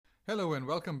Hello and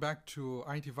welcome back to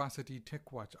IT Varsity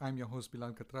Tech Watch. I'm your host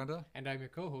Bilal Katrada. And I'm your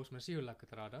co-host Masihullah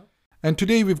Katrada. And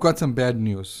today we've got some bad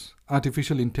news.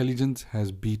 Artificial intelligence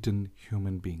has beaten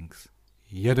human beings.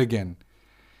 Yet again.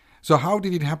 So how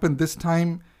did it happen this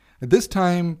time? This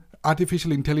time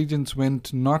artificial intelligence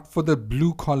went not for the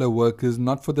blue collar workers,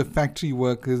 not for the factory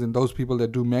workers and those people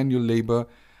that do manual labor,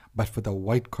 but for the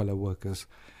white collar workers.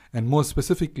 And more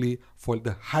specifically for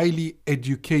the highly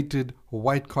educated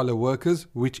white-collar workers,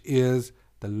 which is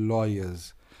the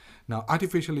lawyers. Now,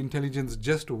 artificial intelligence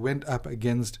just went up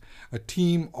against a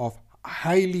team of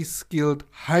highly skilled,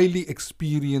 highly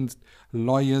experienced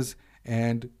lawyers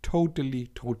and totally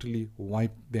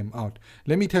wiped them out.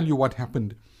 Let me tell you what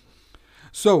happened.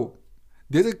 So,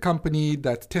 there's a company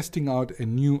that's testing out a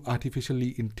new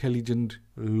artificially intelligent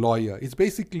lawyer. It's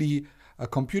basically a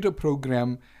computer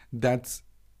program that's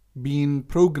been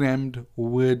programmed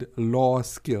with law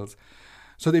skills.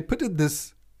 So they put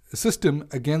this system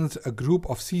against a group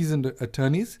of seasoned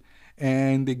attorneys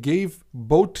and they gave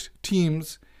both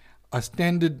teams a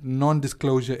standard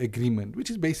non-disclosure agreement, which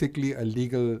is basically a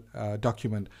legal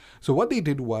document. So what they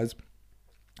did was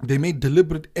they made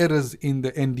deliberate errors in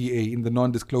the NDA, in the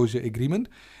non-disclosure agreement,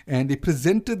 and they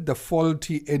presented the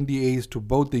faulty NDAs to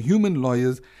both the human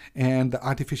lawyers and the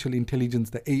artificial intelligence,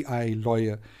 the AI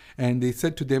lawyer. And they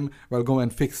said to them, well, go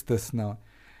and fix this now.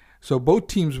 So both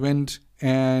teams went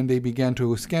and they began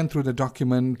to scan through the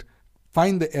document,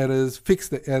 find the errors, fix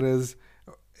the errors,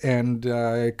 and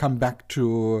come back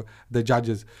to the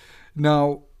judges.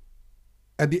 Now,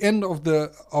 at the end of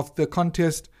the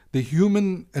contest, the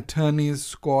human attorneys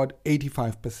scored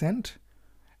 85%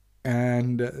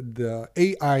 and the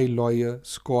AI lawyer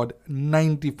scored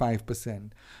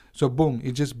 95%. So boom,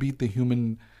 it just beat the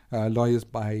human lawyers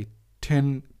by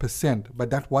 10%. But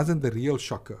that wasn't the real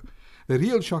shocker. The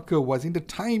real shocker was in the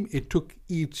time it took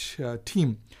each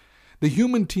team. The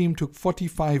human team took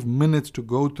 45 minutes to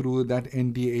go through that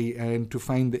NDA and to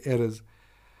find the errors.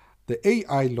 The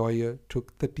AI lawyer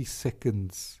took 30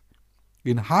 seconds.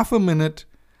 In half a minute,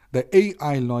 the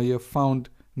AI lawyer found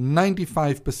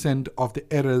 95% of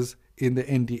the errors in the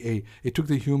NDA. It took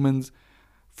the humans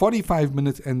 45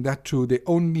 minutes, and that too, they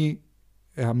only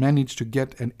managed to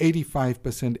get an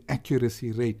 85%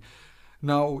 accuracy rate.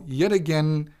 Now, yet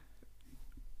again,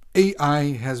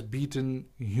 AI has beaten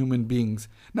human beings.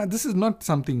 Now, this is not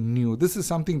something new. This is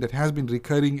something that has been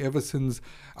recurring ever since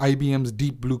IBM's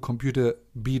Deep Blue computer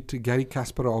beat Garry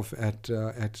Kasparov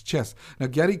at chess. Now,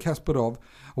 Garry Kasparov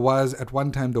was at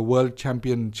one time the world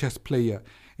champion chess player.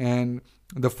 And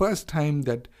the first time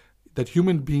that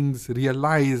human beings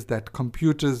realized that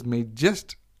computers may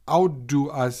just outdo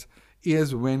us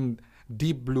is when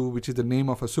Deep Blue, which is the name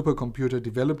of a supercomputer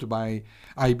developed by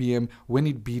IBM, when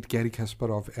it beat Garry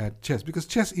Kasparov at chess. Because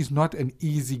chess is not an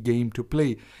easy game to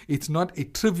play. It's not a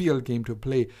trivial game to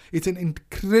play. It's an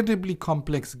incredibly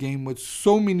complex game with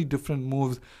so many different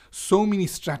moves, so many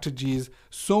strategies,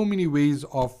 so many ways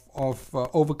of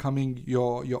overcoming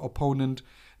your opponent,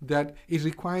 that it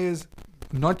requires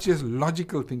not just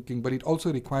logical thinking, but it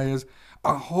also requires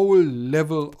a whole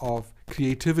level of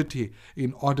creativity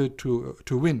in order to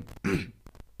win.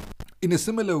 In a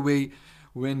similar way,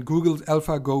 when Google's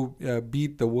AlphaGo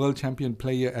beat the world champion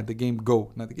player at the game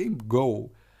Go. Now, the game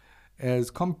Go,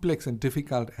 as complex and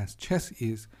difficult as chess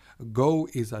is, Go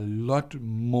is a lot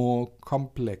more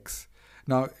complex.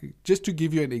 Now, just to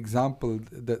give you an example,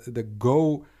 the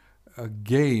Go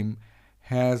game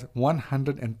has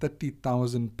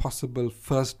 130,000 possible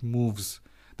first moves.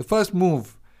 The first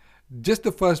move, just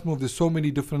the first move, there's so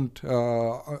many different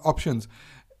options.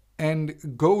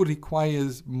 And Go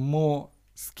requires more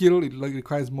skill, it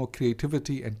requires more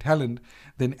creativity and talent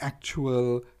than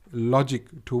actual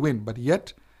logic to win. But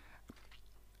yet,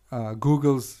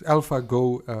 Google's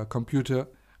AlphaGo computer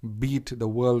beat the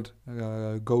world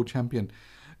Go champion.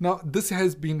 Now, this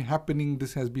has been happening,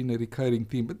 this has been a recurring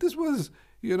theme, but this was,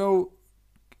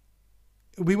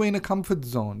 we were in a comfort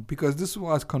zone because this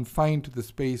was confined to the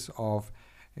space of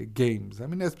games. I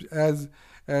mean, as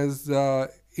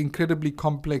incredibly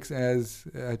complex as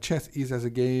chess is as a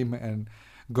game and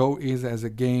Go is as a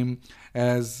game,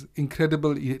 as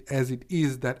incredible as it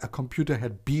is that a computer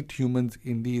had beat humans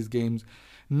in these games,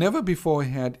 never before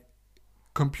had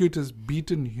computers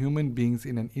beaten human beings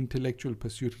in an intellectual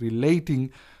pursuit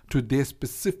relating to their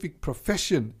specific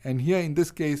profession. And here in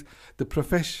this case, the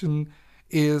profession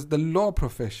is the law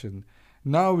profession.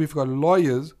 Now we've got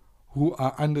lawyers who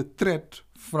are under threat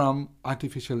from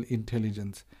artificial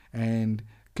intelligence. And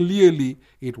clearly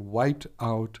it wiped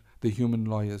out the human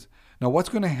lawyers. Now what's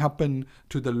going to happen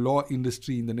to the law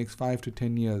industry in the next 5 to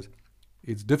 10 years?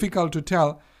 It's difficult to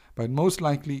tell, But most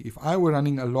likely, if I were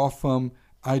running a law firm,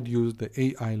 I'd use the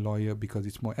AI lawyer because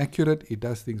it's more accurate, it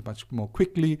does things much more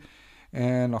quickly,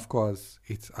 and of course,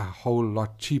 it's a whole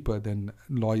lot cheaper than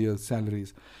lawyers'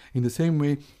 salaries. In the same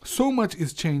way, so much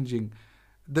is changing.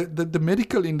 The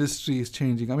medical industry is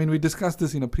changing. I mean, we discussed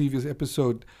this in a previous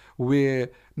episode where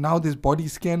now there's body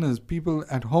scanners. People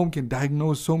at home can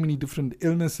diagnose so many different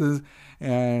illnesses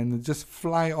and just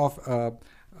fly off a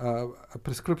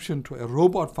prescription to a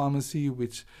robot pharmacy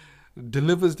which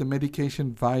delivers the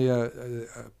medication via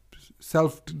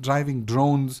self-driving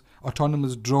drones,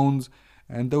 autonomous drones,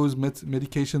 and those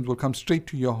medications will come straight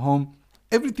to your home.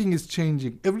 Everything is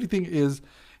changing. Everything is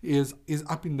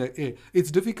up in the air.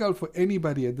 It's difficult for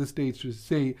anybody at this stage to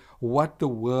say what the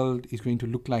world is going to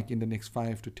look like in the next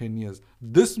 5 to 10 years.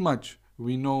 This much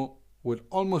we know with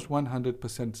almost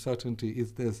 100% certainty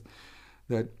is this,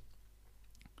 that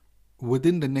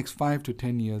within the next 5 to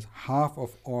 10 years, half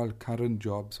of all current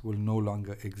jobs will no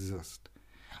longer exist.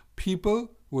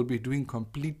 People will be doing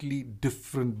completely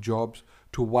different jobs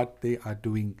to what they are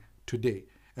doing today.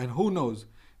 And who knows,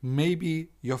 maybe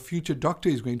your future doctor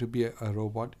is going to be a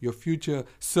robot, your future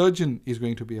surgeon is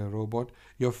going to be a robot,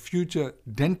 your future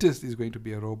dentist is going to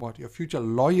be a robot, your future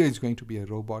lawyer is going to be a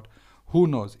robot. Who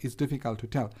knows? It's difficult to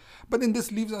tell. But then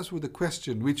this leaves us with a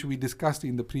question which we discussed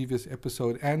in the previous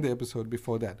episode and the episode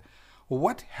before that.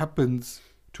 What happens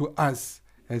to us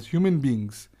as human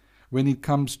beings when it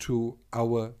comes to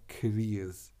our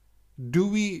careers? Do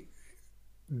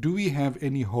we have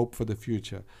any hope for the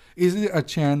future? Is there a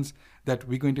chance that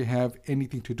we're going to have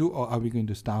anything to do, or are we going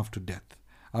to starve to death?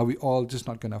 Are we all just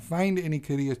not going to find any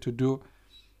careers to do,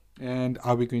 and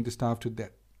are we going to starve to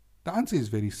death? The answer is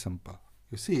very simple.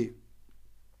 You see,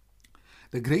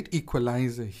 the great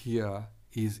equalizer here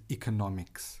is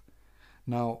economics.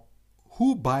 Now,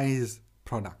 who buys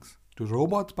products? Do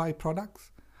robots buy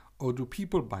products, or do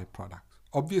people buy products?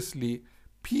 Obviously,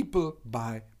 people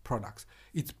buy products.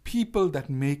 It's people that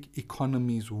make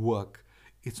economies work.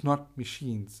 It's not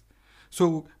machines.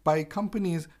 So by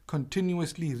companies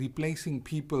continuously replacing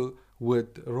people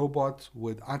with robots,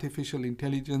 with artificial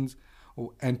intelligence,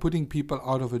 and putting people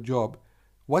out of a job,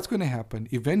 what's going to happen?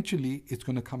 Eventually, it's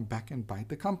going to come back and bite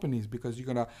the companies, because you're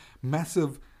going to have a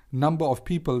massive number of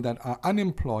people that are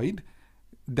unemployed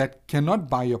that cannot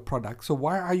buy your products. So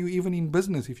why are you even in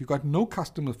business? If you got no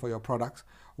customers for your products,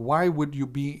 why would you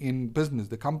be in business?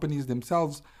 The companies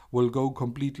themselves will go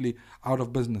completely out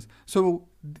of business. So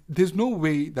there's no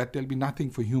way that there'll be nothing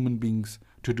for human beings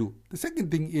to do. The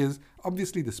second thing is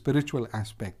obviously the spiritual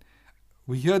aspect.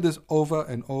 We hear this over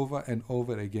and over and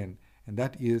over again, and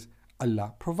that is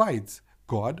Allah provides.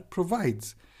 God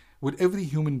provides. With every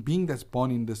human being that's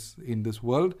born in this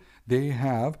world, they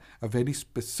have a very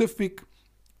specific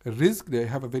risk. They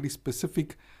have a very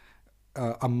specific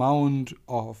amount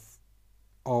of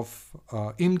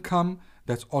income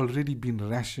that's already been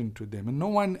rationed to them, and no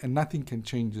one and nothing can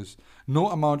change this. No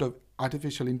amount of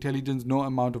artificial intelligence, no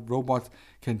amount of robots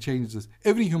can change this.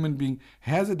 Every human being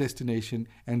has a destination,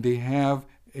 and they have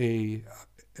a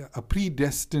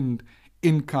predestined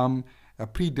income, a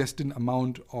predestined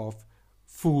amount of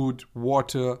food,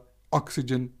 water,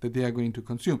 oxygen that they are going to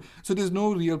consume. So there's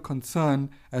no real concern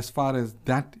as far as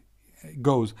that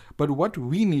goes. But what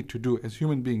we need to do as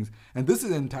human beings, and this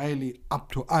is entirely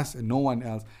up to us and no one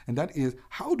else, and that is,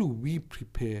 how do we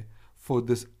prepare for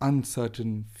this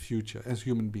uncertain future as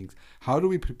human beings? How do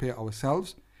we prepare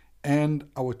ourselves and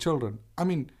our children? I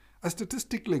mean, a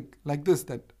statistic like this,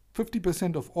 that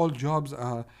 50% of all jobs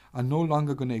are no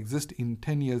longer going to exist in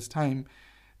 10 years' time,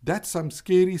 that's some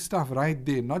scary stuff right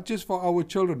there, not just for our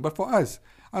children, but for us.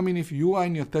 I mean, if you are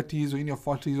in your 30s or in your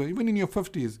 40s or even in your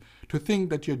 50s, to think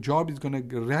that your job is going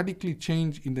to radically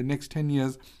change in the next 10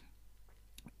 years,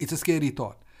 it's a scary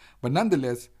thought. But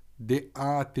nonetheless, there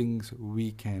are things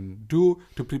we can do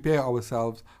to prepare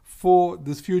ourselves for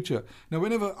this future. Now,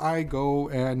 whenever I go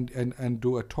and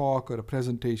do a talk or a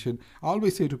presentation, I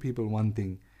always say to people one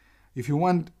thing. If you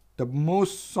want the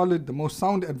most solid, the most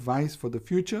sound advice for the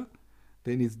future,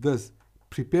 then it's this: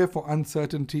 prepare for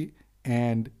uncertainty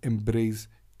and embrace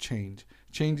change.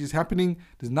 Change is happening.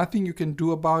 There's nothing you can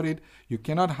do about it. You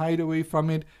cannot hide away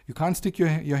from it. You can't stick your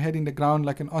head in the ground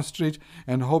like an ostrich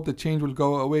and hope the change will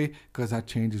go away, because that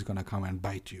change is going to come and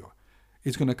bite you.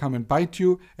 It's going to come and bite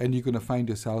you, and you're going to find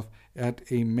yourself at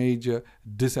a major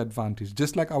disadvantage.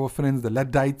 Just like our friends, the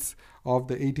Luddites of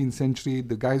the 18th century,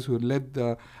 the guys who led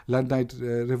the Luddite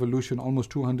revolution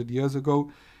almost 200 years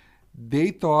ago,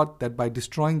 they thought that by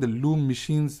destroying the loom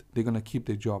machines, they're going to keep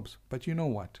their jobs. But you know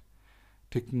what?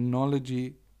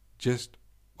 Technology just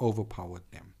overpowered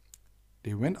them.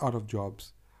 They went out of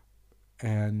jobs,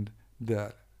 and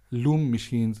the loom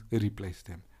machines replaced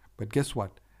them. But guess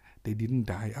what? They didn't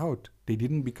die out. They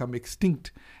didn't become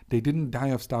extinct. They didn't die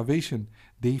of starvation.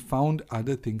 They found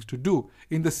other things to do.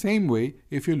 In the same way,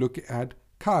 if you look at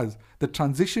cars, the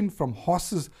transition from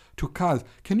horses to cars,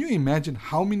 can you imagine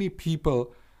how many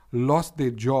people lost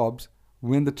their jobs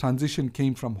when the transition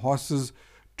came from horses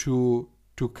to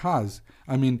cars?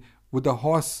 I mean, with the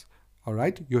horse, all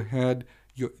right, you had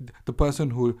the person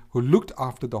who looked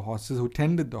after the horses, who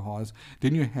tended the horse.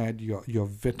 Then you had your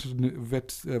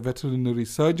veterinary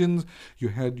surgeons. You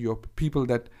had your people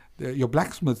your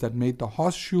blacksmiths that made the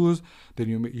horseshoes. Then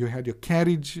you had your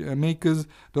carriage makers,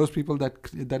 those people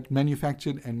that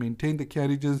manufactured and maintained the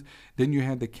carriages. Then you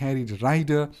had the carriage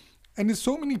rider, and there's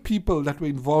so many people that were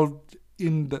involved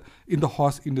in the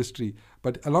horse industry.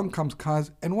 But along comes cars,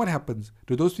 and what happens?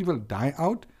 Do those people die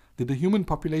out? Did the human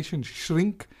population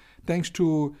shrink thanks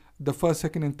to the first,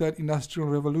 second, and third industrial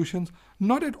revolutions?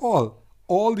 Not at all.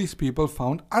 All these people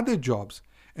found other jobs.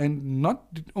 And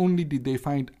not only did they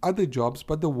find other jobs,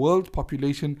 but the world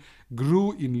population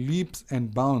grew in leaps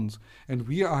and bounds. And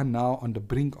we are now on the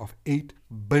brink of 8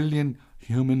 billion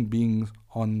human beings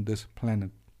on this planet.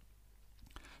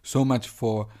 So much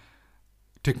for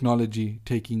technology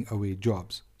taking away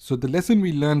jobs. So the lesson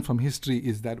we learn from history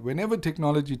is that whenever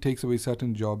technology takes away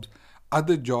certain jobs,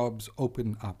 other jobs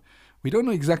open up. We don't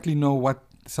exactly know what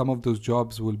some of those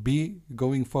jobs will be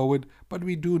going forward, but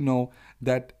we do know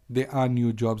that there are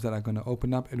new jobs that are going to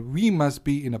open up, and we must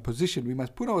be in a position, we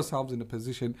must put ourselves in a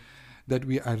position that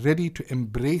we are ready to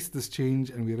embrace this change,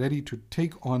 and we're ready to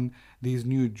take on these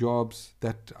new jobs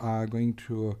that are going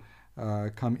to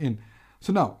come in.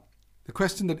 So now, the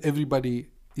question that everybody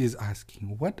is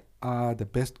asking, what are the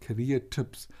best career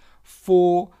tips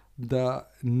for the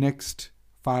next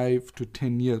 5 to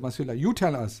 10 years? Masihullah, you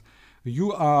tell us.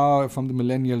 You are from the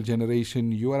millennial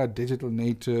generation. You are a digital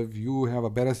native. You have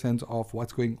a better sense of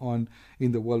what's going on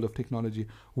in the world of technology.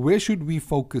 Where should we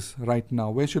focus right now?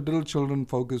 Where should little children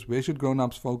focus? Where should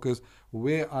grown-ups focus?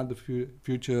 Where are the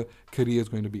future careers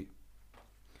going to be?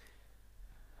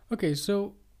 Okay,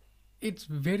 so it's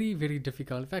very, very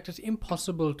difficult. In fact, it's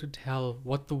impossible to tell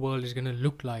what the world is going to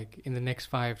look like in the next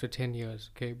 5 to 10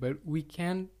 years. Okay, but we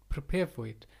can prepare for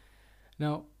it.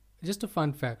 Now, just a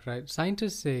fun fact, right?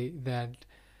 Scientists say that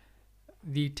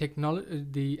the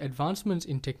advancements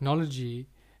in technology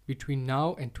between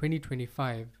now and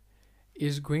 2025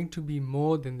 is going to be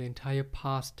more than the entire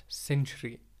past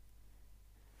century.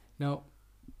 Now,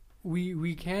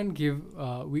 we can give,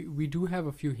 we do have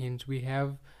a few hints. We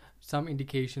have some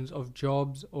indications of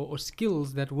jobs or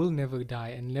skills that will never die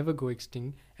and never go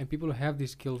extinct, and people who have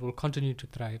these skills will continue to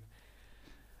thrive.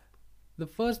 The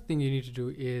first thing you need to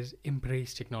do is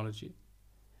embrace technology.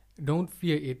 Don't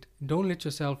fear it. Don't let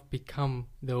yourself become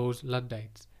those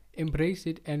Luddites. Embrace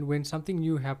it, and when something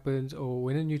new happens or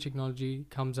when a new technology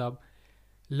comes up,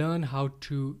 learn how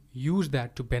to use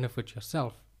that to benefit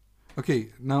yourself. Okay,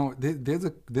 now there's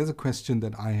a question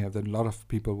that I have that a lot of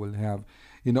people will have.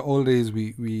 In the old days,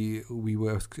 we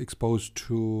were exposed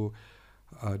to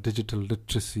digital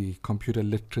literacy, computer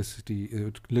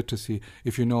literacy.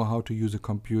 If you know how to use a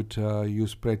computer,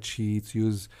 use spreadsheets,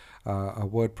 use a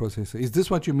word processor. Is this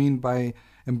what you mean by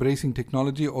embracing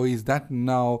technology, or is that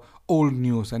now old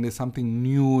news and there's something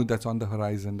new that's on the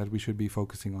horizon that we should be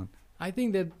focusing on? I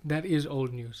think that is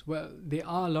old news. Well, there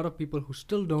are a lot of people who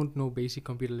still don't know basic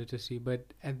computer literacy,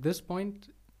 but at this point,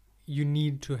 you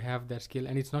need to have that skill,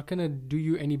 and it's not going to do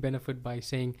you any benefit by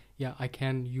saying, yeah, I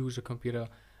can use a computer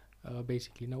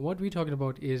basically. Now, what we're talking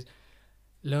about is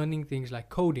learning things like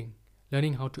coding,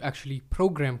 learning how to actually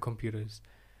program computers.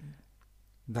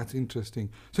 That's interesting.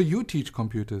 So you teach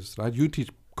computers, right? You teach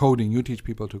coding, you teach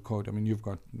people to code. I mean, you've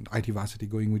got IT Varsity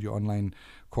going with your online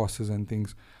courses and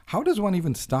things. How does one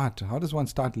even start? How does one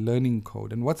start learning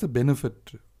code? And what's the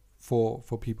benefit for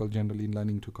people generally in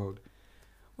learning to code?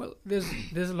 Well, there's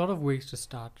a lot of ways to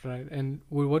start, right? And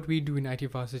what we do in IT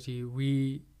Varsity,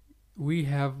 we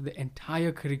have the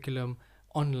entire curriculum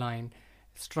online,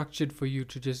 structured for you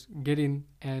to just get in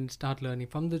and start learning.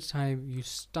 From the time you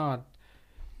start,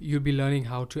 you'll be learning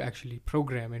how to actually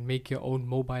program and make your own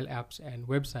mobile apps and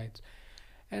websites.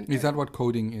 And is that what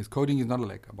coding is? Coding is not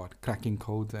like about cracking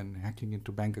codes and hacking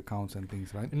into bank accounts and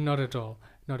things, right? Not at all.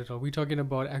 Not at all. We're talking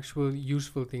about actual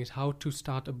useful things, how to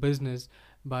start a business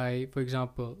by, for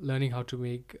example, learning how to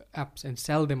make apps and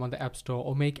sell them on the App Store,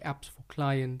 or make apps for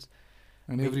clients.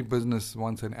 And every business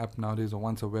wants an app nowadays, or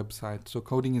wants a website. So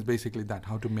coding is basically that,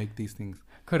 how to make these things.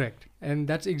 Correct. And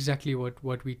that's exactly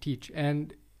what we teach.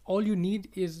 And all you need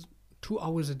is 2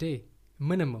 hours a day,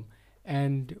 minimum.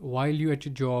 And while you're at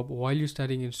your job, while you're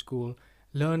studying in school,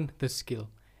 learn the skill.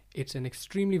 It's an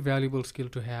extremely valuable skill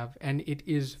to have, and it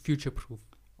is future proof.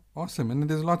 Awesome. And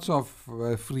there's lots of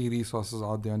free resources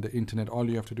out there on the internet. All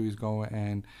you have to do is go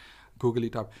and Google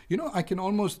it up. I can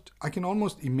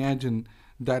almost imagine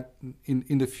that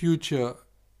in the future,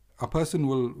 a person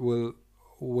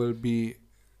will be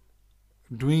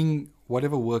doing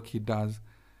whatever work he does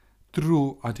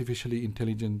through artificially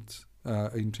intelligent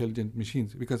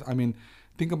machines. Because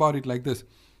think about it like this: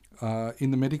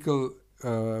 in the medical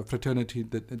fraternity,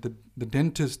 the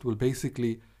dentist will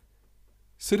basically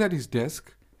sit at his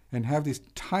desk and have these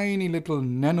tiny little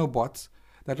nanobots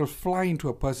that will fly into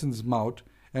a person's mouth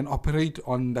and operate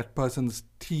on that person's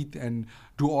teeth and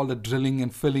do all the drilling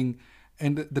and filling.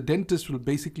 And the dentist will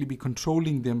basically be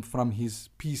controlling them from his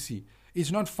PC.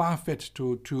 It's not far-fetched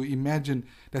to imagine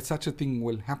that such a thing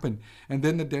will happen. And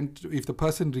then if the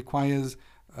person requires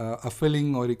a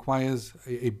filling or requires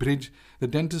a bridge, the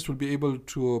dentist will be able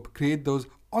to create those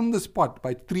on the spot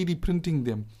by 3D printing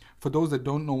them. For those that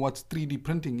don't know what's 3D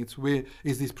printing, it's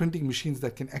these printing machines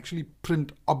that can actually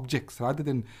print objects rather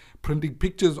than printing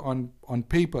pictures on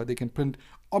paper. They can print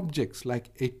objects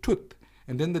like a tooth,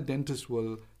 and then the dentist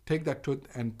will take that tooth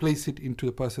and place it into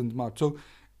the person's mouth. So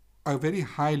a very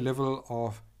high level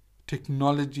of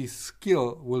technology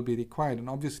skill will be required, and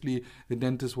obviously the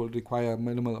dentist will require a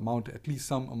minimal amount, at least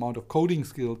some amount of coding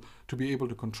skill to be able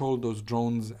to control those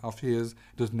drones of his,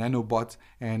 those nanobots,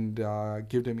 and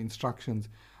give them instructions.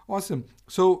 Awesome.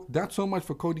 So that's so much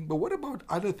for coding. But what about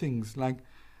other things like,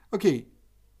 okay,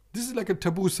 this is like a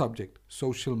taboo subject,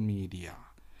 social media.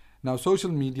 Now,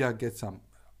 social media gets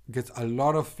a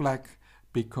lot of flack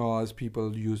because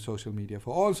people use social media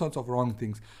for all sorts of wrong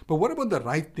things. But what about the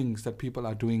right things that people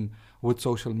are doing with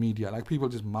social media? Like people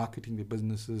just marketing their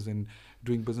businesses and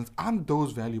doing business. Aren't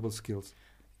those valuable skills?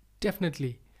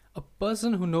 Definitely. A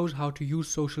person who knows how to use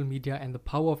social media and the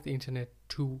power of the internet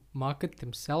to market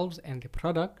themselves and their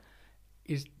product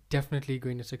is definitely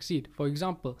going to succeed. For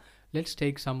example, let's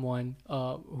take someone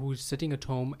who's sitting at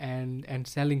home and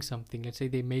selling something. Let's say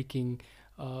they're making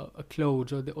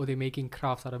clothes or they're making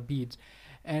crafts out of beads.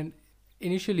 And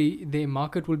initially, their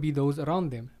market will be those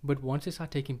around them. But once they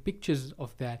start taking pictures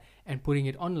of that and putting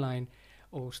it online,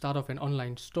 or start off an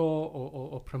online store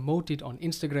or promote it on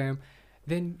Instagram,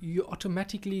 then you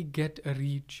automatically get a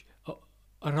reach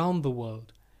around the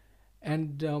world.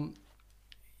 And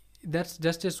that's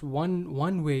just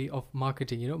one way of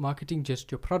marketing, marketing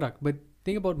just your product. But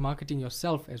think about marketing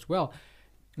yourself as well.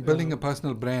 Building a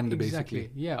personal brand, exactly,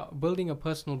 basically. Yeah, building a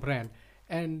personal brand.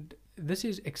 And this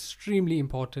is extremely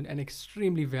important and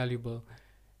extremely valuable.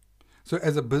 So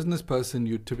as a business person,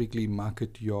 you typically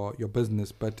market your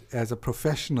business, but as a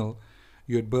professional,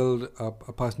 you'd build a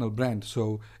personal brand.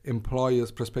 So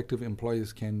prospective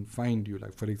employers can find you.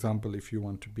 Like, for example, if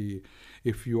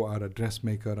you are a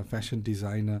dressmaker, a fashion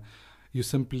designer,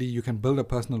 you can build a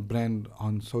personal brand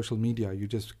on social media. You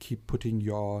just keep putting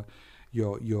your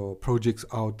projects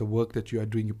out, the work that you are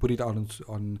doing. You put it out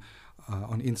on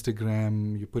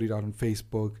Instagram, you put it out on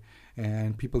Facebook,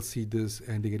 and people see this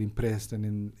and they get impressed, and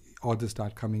then orders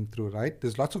start coming through, right?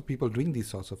 There's lots of people doing these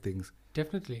sorts of things.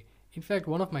 Definitely. In fact,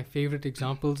 one of my favorite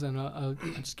examples, and I'll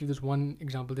just give this one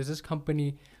example. There's this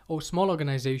company or small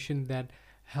organization that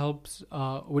helps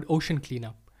with ocean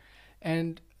cleanup.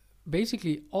 And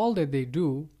basically all that they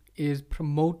do is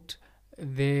promote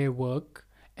their work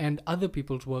and other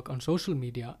people's work on social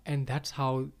media, and that's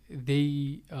how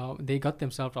they got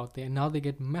themselves out there. And now they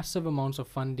get massive amounts of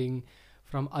funding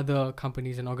from other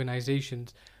companies and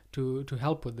organizations to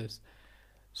help with this.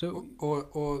 So,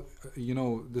 or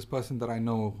this person that I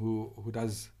know who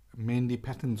does mainly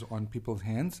patterns on people's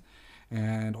hands,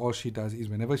 and all she does is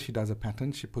whenever she does a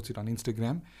pattern, she puts it on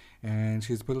Instagram, and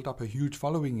she's built up a huge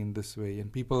following in this way,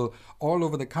 and people all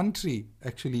over the country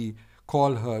actually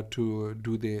call her to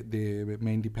do their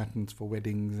mainly patterns for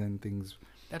weddings and things.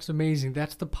 That's amazing.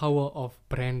 That's the power of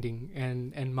branding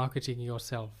and marketing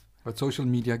yourself. But social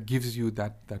media gives you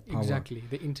that power. Exactly.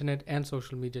 The internet and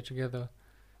social media together.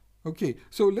 Okay,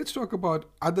 so let's talk about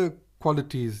other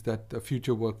qualities that the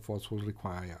future workforce will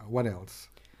require. What else?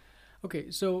 Okay,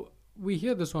 so we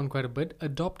hear this one quite a bit.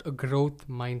 Adopt a growth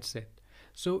mindset.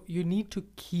 So you need to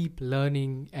keep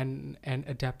learning and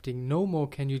adapting. No more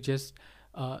can you just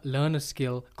learn a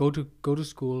skill, go to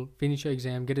school, finish your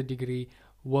exam, get a degree,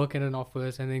 work at an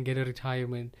office, and then get a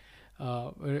retirement,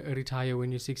 retire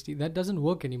when you're 60. That doesn't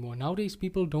work anymore. Nowadays,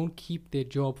 people don't keep their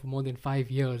job for more than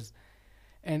 5 years.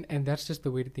 And that's just the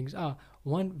way things are.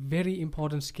 One very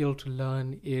important skill to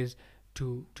learn is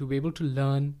to be able to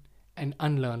learn and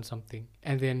unlearn something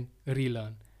and then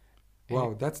relearn.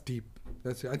 Wow, that's deep.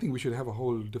 I think we should have a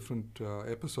whole different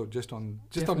episode just on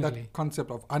that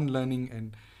concept of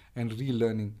unlearning and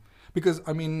relearning. Because,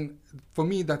 I mean, for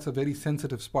me, that's a very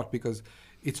sensitive spot, because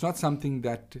it's not something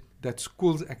that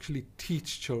schools actually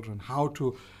teach children how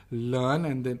to learn,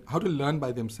 and then how to learn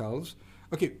by themselves.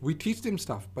 Okay, we teach them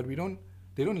stuff, but they don't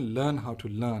learn how to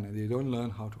learn, and they don't learn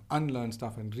how to unlearn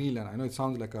stuff and relearn. I know it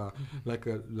sounds like a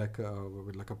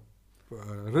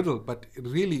riddle, but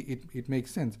really it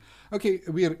makes sense. Okay,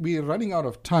 we are running out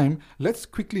of time. Let's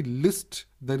quickly list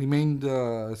the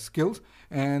remainder skills,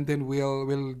 and then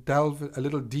we'll delve a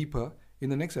little deeper in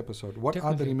the next episode. What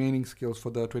are the remaining skills for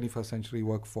the 21st century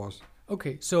workforce?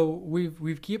 Okay, so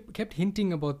we've kept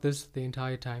hinting about this the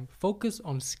entire time. Focus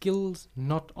on skills,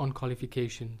 not on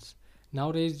qualifications.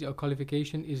 Nowadays, your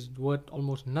qualification is worth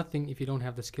almost nothing if you don't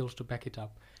have the skills to back it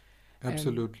up.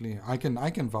 Absolutely. I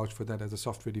can vouch for that as a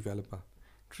software developer.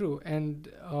 True. And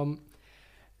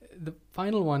the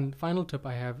final tip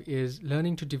I have is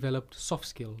learning to develop soft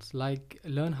skills, like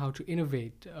learn how to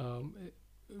innovate,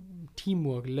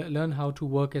 teamwork, learn how to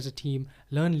work as a team,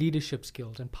 learn leadership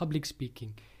skills and public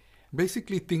speaking.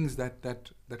 Basically things that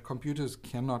computers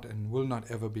cannot and will not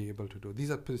ever be able to do.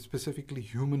 These are specifically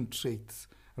human traits,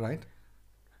 right?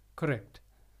 Correct.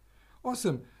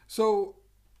 Awesome. So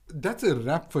that's a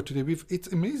wrap for today. It's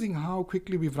amazing how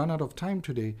quickly we've run out of time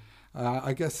today.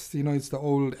 I guess, it's the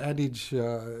old adage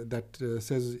that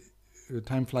says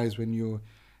time flies when you're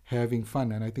having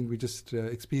fun, and I think we just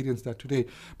experienced that today.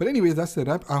 But anyway, that's the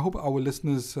wrap. I hope our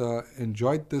listeners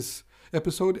enjoyed this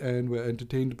episode and were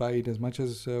entertained by it as much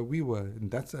as we were.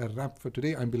 And that's a wrap for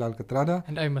today. I'm Bilal Katrada.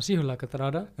 And I'm Masihullah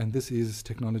Katrada. And this is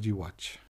Technology Watch.